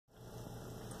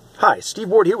Hi, Steve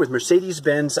Ward here with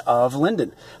Mercedes-Benz of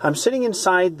Linden. I'm sitting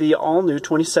inside the all-new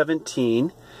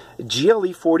 2017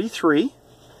 GLE43.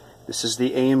 This is the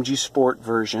AMG Sport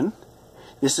version.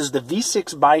 This is the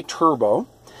V6 bi-turbo.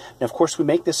 Now, of course, we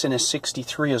make this in a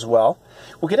 63 as well.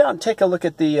 We'll get out and take a look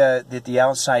at the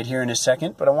outside here in a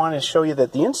second, but I want to show you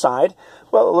that the inside,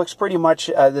 well, it looks pretty much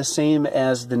the same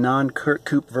as the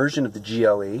non-coupe version of the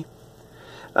GLE.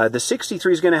 The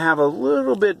 63 is going to have a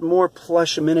little bit more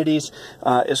plush amenities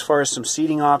as far as some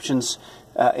seating options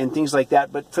and things like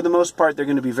that, but for the most part they're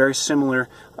going to be very similar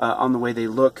on the way they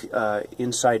look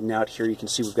inside and out. Here you can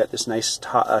see we've got this nice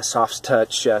soft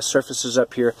touch surfaces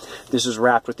up here. This is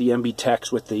wrapped with the MB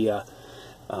Tex with the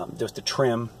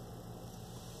trim.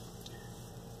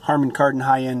 Harman Kardon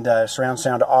high-end surround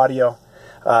sound audio.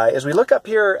 As we look up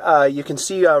here, you can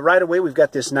see right away we've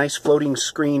got this nice floating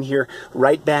screen here.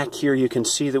 Right back here you can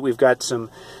see that we've got some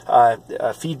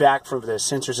feedback from the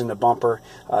sensors in the bumper.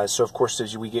 So of course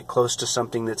as we get close to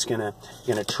something that's gonna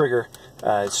trigger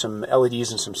some LEDs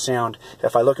and some sound.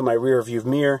 If I look in my rear view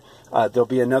mirror, there'll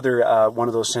be another one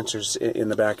of those sensors in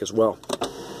the back as well.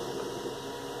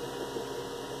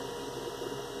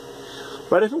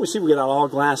 Right up here we see we got an all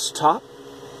glass top.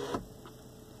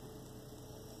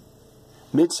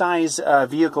 Mid-size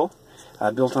vehicle,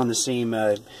 built on the same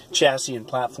chassis and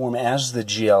platform as the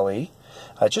GLE.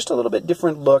 Just a little bit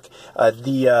different look.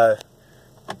 The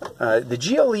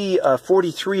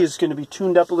GLE43 is going to be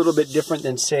tuned up a little bit different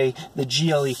than, say, the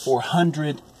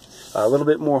GLE400. A little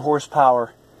bit more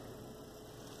horsepower.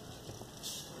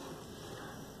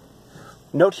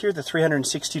 Note here the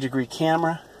 360-degree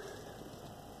camera.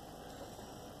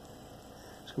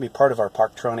 It's going to be part of our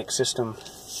Parktronic system,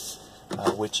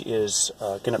 which is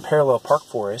going to parallel park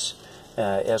for us,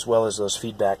 as well as those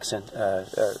feedbacks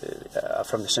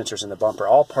from the sensors in the bumper,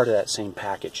 all part of that same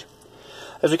package.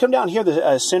 As we come down here,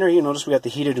 the center, you notice we got the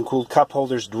heated and cooled cup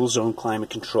holders, dual zone climate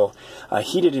control,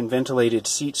 heated and ventilated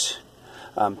seats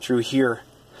through here,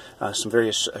 some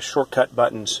various shortcut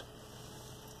buttons.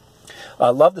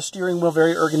 Love the steering wheel,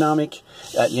 very ergonomic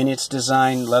in its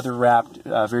design, leather wrapped,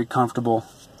 very comfortable.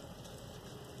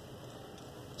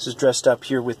 This is dressed up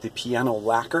here with the piano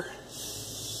lacquer.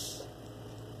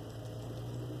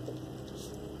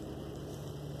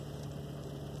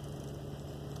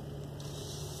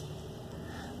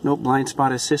 No blind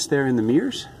spot assist there in the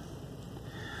mirrors.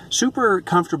 Super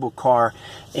comfortable car,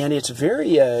 and it's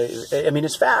very, I mean,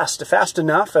 it's fast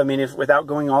enough. I mean, without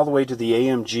going all the way to the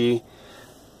AMG,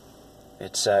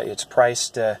 it's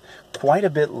priced quite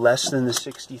a bit less than the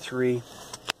 63.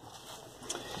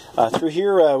 Through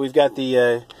here we've got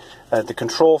the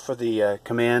control for the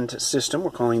command system. We're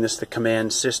calling this the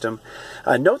command system.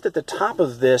 Note that the top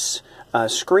of this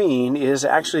screen is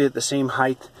actually at the same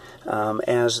height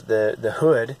as the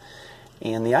hood,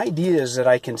 and the idea is that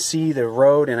I can see the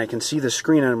road and I can see the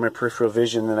screen under my peripheral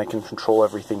vision, and I can control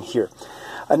everything here.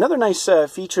 Another nice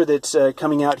feature that's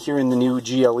coming out here in the new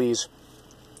GLEs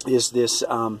is this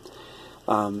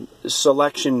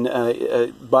selection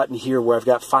button here, where I've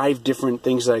got 5 different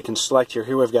things that I can select here.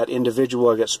 Here I've got individual,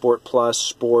 I've got Sport Plus,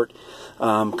 Sport,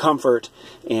 Comfort,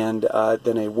 and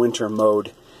then a winter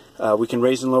mode. We can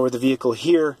raise and lower the vehicle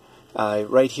here.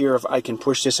 Right here, if I can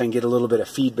push this, I can get a little bit of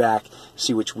feedback,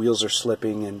 see which wheels are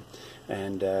slipping,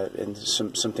 and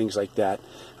some things like that.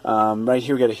 Right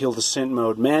here we've got a hill descent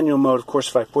mode. Manual mode, of course,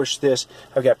 if I push this,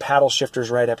 I've got paddle shifters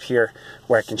right up here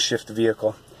where I can shift the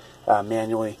vehicle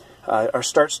manually. Our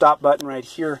start-stop button right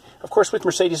here. Of course, with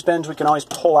Mercedes-Benz, we can always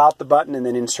pull out the button and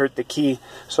then insert the key,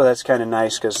 so that's kind of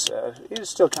nice, because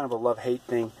it's still kind of a love-hate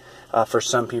thing for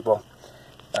some people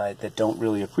that don't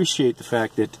really appreciate the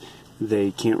fact that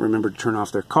they can't remember to turn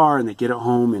off their car, and they get it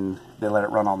home and they let it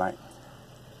run all night.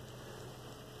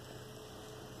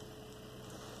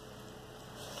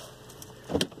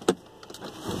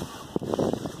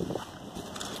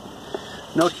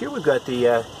 Note here we've got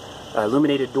the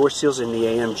illuminated door seals in the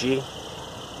AMG.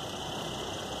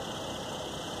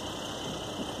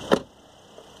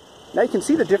 Now you can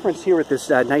see the difference here with this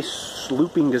nice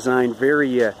slooping design.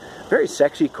 Very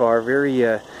sexy car. Very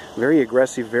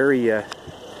aggressive. Very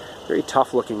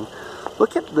tough looking.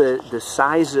 Look at the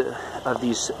size of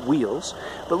these wheels,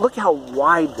 but look how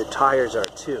wide the tires are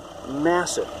too.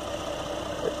 Massive.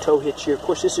 A tow hitch here. Of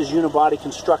course, this is unibody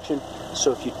construction,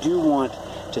 so if you do want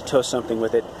to tow something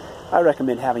with it, I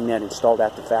recommend having that installed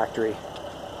at the factory.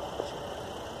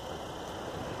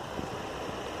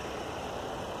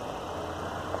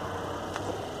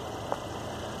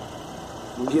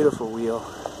 Beautiful wheel.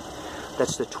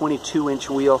 That's the 22-inch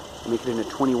wheel. Make it into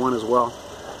 21 as well.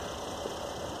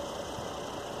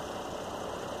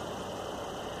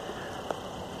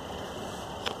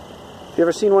 If you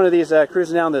ever seen one of these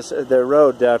cruising down the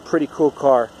road, pretty cool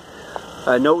car.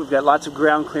 Note we've got lots of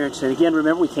ground clearance, and again,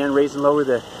 remember we can raise and lower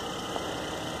the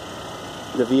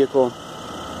vehicle.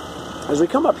 As we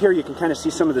come up here, you can kind of see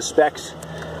some of the specs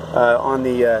on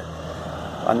the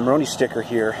Moroni sticker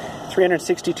here.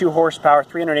 362 horsepower,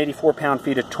 384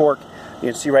 pound-feet of torque. You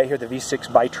can see right here the V6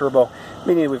 biturbo,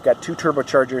 meaning we've got 2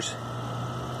 turbochargers.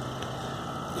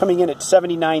 Coming in at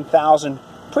 79,000,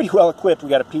 pretty well equipped. We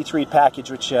got a P3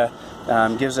 package, which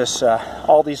gives us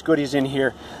all these goodies in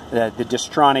here. The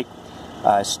Distronic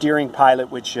steering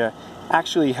pilot, which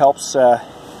actually helps. I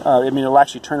mean, it'll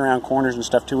actually turn around corners and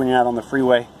stuff too when you're out on the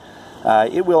freeway.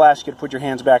 It will ask you to put your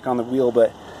hands back on the wheel,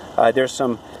 but there's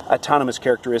some autonomous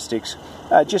characteristics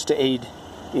just to aid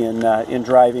in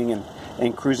driving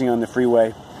and cruising on the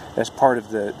freeway as part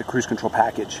of the cruise control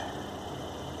package.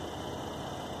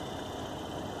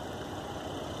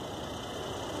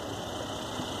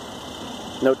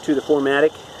 Note 2, the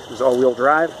 4MATIC is all-wheel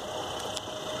drive.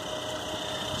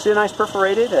 See a nice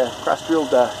perforated,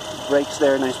 cross-drilled brakes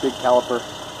there, nice big caliper.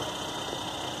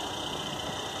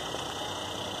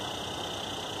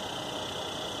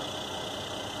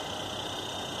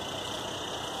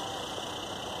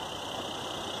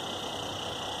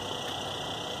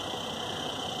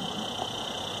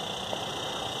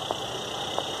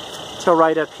 Tell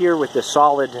right up here with the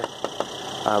solid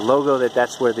logo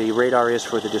that's where the radar is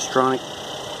for the Distronic.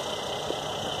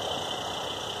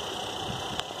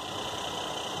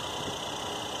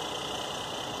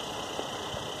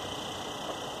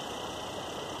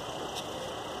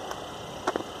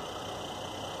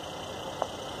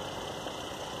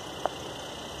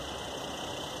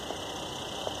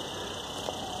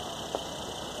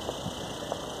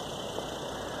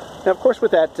 Now, of course,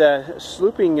 with that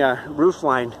slooping roof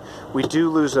line, we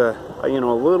do lose a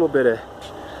little bit of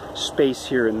space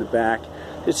here in the back.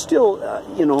 It's still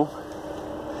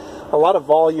a lot of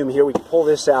volume here. We can pull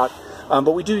this out,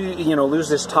 but we do lose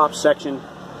this top section.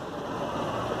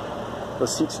 The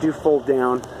seats do fold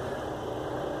down.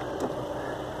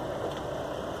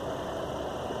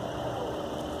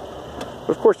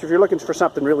 But of course, if you're looking for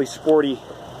something really sporty,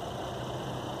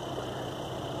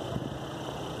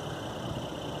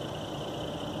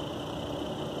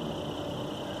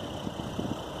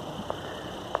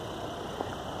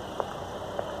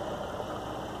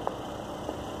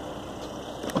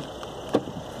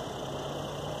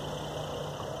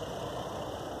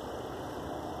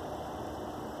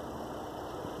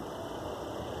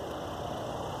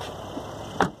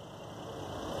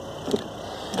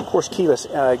 of course, keyless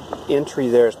entry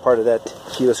there is part of that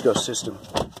keyless go system.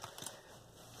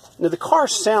 Now the car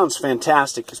sounds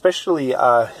fantastic, especially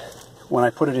when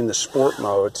I put it in the sport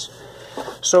modes.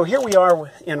 So here we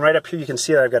are, and right up here you can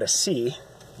see that I've got a C,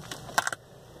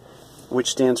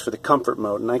 which stands for the comfort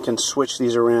mode, and I can switch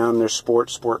these around. There's Sport,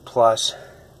 Sport Plus.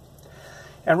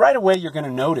 And right away you're going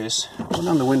to notice,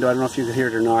 on the window, I don't know if you can hear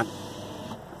it or not,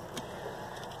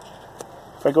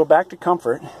 if I go back to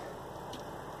comfort,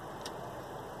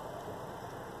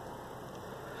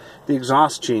 the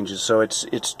exhaust changes. So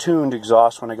it's tuned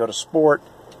exhaust when I go to Sport.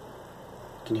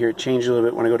 You can hear it change a little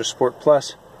bit when I go to Sport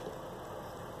Plus.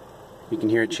 You can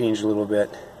hear it change a little bit.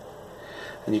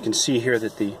 And you can see here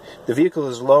that the vehicle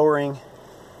is lowering.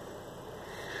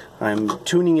 I'm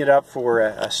tuning it up for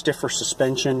a stiffer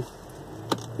suspension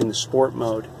in the Sport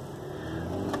mode.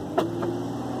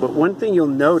 But one thing you'll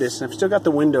notice, and I've still got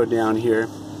the window down here,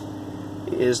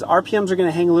 is the RPMs are going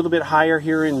to hang a little bit higher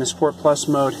here in the Sport Plus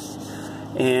mode.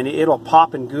 And it'll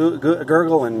pop and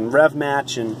gurgle and rev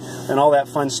match and all that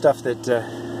fun stuff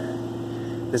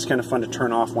that's kind of fun to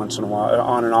turn off once in a while,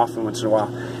 on and off once in a while.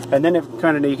 And then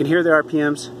you can hear the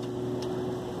RPMs.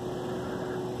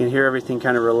 You can hear everything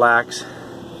kind of relax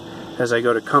as I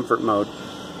go to comfort mode.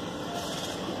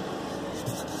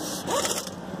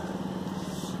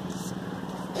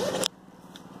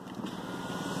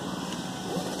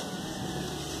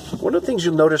 One of the things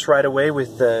you'll notice right away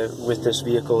with this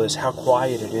vehicle is how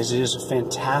quiet it is. It is a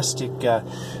fantastic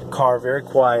car, very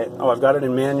quiet. Oh, I've got it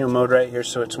in manual mode right here,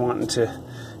 so it's wanting to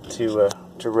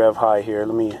rev high here.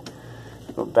 Let me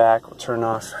go back. We'll turn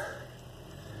off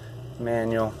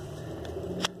manual.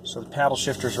 So the paddle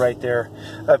shifter's right there.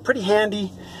 Pretty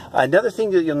handy. Another thing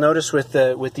that you'll notice with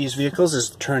these vehicles is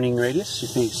the turning radius. You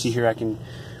can see here I can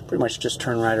pretty much just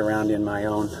turn right around in my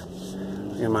own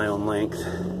length.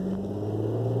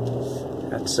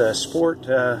 That's Sport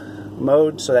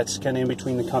mode, so that's kind of in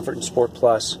between the Comfort and Sport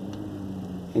Plus,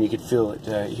 and you can feel it,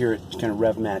 hear it kind of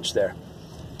rev match there,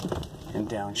 and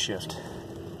downshift.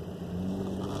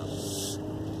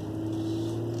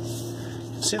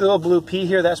 See the little blue P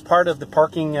here? That's part of the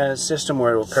parking system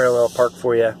where it will parallel park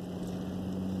for you.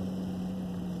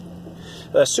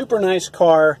 A super nice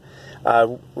car.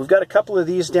 We've got a couple of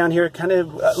these down here, kind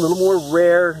of a little more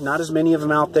rare, not as many of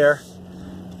them out there.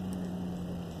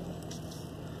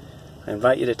 I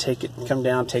invite you to come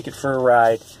down, take it for a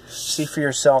ride, see for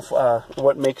yourself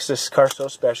what makes this car so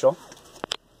special.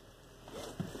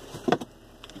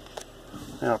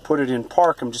 Now to put it in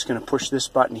park, I'm just going to push this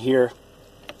button here,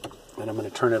 and I'm going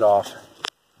to turn it off.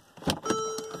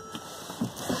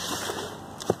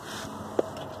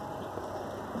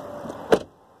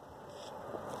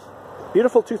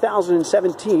 Beautiful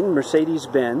 2017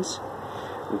 Mercedes-Benz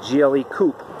GLE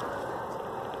Coupe